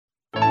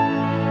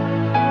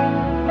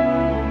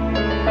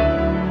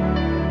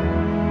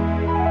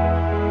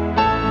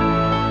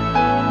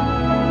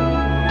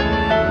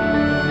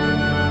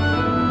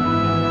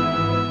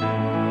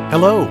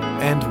Hello,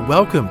 and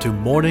welcome to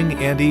Morning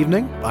and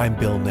Evening. I'm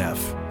Bill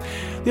Neff.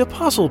 The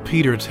Apostle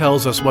Peter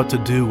tells us what to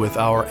do with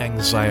our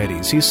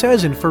anxieties. He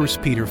says in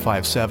 1 Peter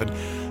 5:7,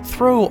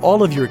 "Throw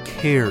all of your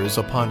cares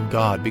upon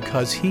God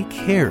because He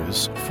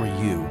cares for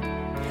you."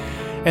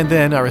 And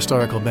then our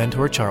historical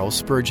mentor, Charles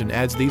Spurgeon,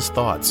 adds these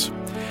thoughts.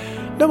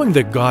 Knowing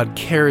that God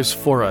cares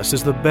for us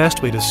is the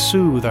best way to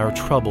soothe our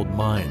troubled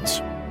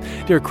minds.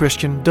 Dear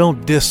Christian,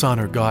 don't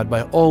dishonor God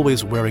by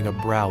always wearing a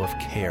brow of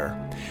care.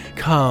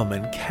 Come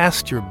and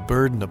cast your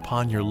burden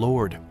upon your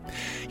Lord.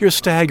 You're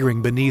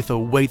staggering beneath a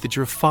weight that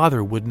your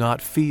Father would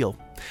not feel.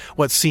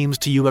 What seems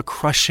to you a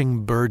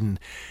crushing burden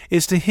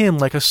is to Him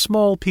like a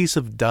small piece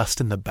of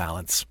dust in the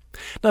balance.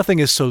 Nothing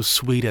is so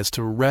sweet as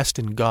to rest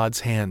in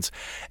God's hands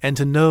and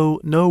to know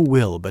no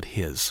will but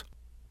His.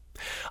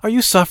 Are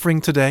you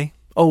suffering today?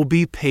 Oh,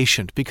 be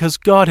patient, because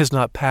God has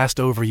not passed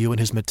over you in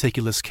His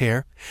meticulous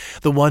care.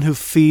 The one who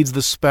feeds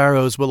the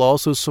sparrows will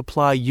also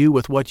supply you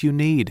with what you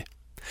need.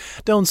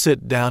 Don't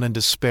sit down in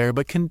despair,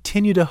 but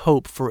continue to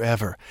hope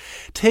forever.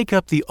 Take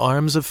up the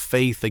arms of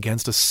faith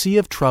against a sea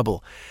of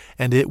trouble,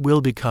 and it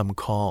will become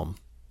calm.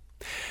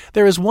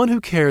 There is one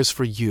who cares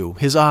for you.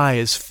 His eye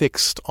is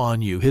fixed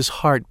on you. His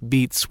heart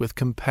beats with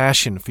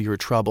compassion for your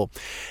trouble,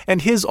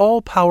 and His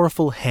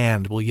all-powerful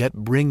hand will yet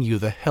bring you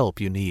the help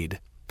you need.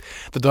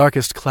 The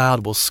darkest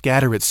cloud will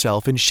scatter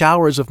itself in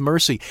showers of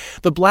mercy.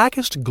 The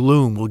blackest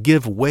gloom will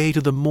give way to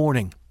the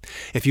morning.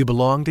 If you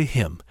belong to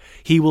Him,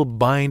 He will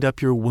bind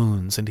up your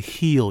wounds and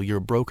heal your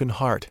broken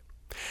heart.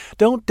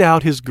 Don't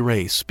doubt His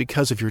grace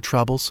because of your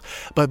troubles,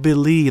 but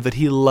believe that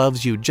He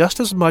loves you just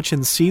as much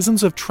in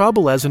seasons of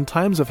trouble as in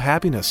times of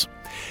happiness.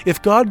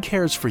 If God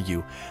cares for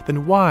you,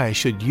 then why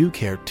should you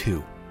care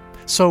too?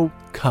 So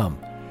come,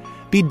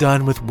 be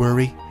done with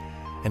worry,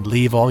 and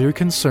leave all your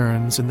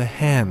concerns in the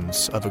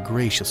hands of a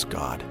gracious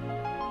God.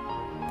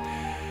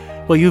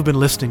 Well, you've been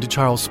listening to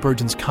Charles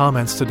Spurgeon's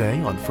comments today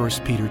on 1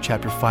 Peter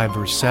chapter 5,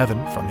 verse 7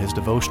 from his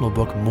devotional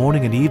book,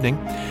 Morning and Evening.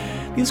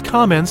 These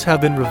comments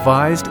have been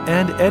revised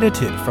and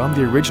edited from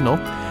the original,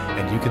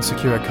 and you can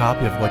secure a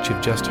copy of what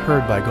you've just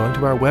heard by going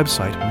to our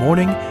website,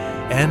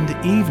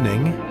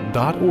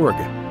 morningandevening.org.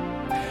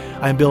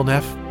 I'm Bill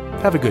Neff.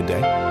 Have a good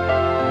day.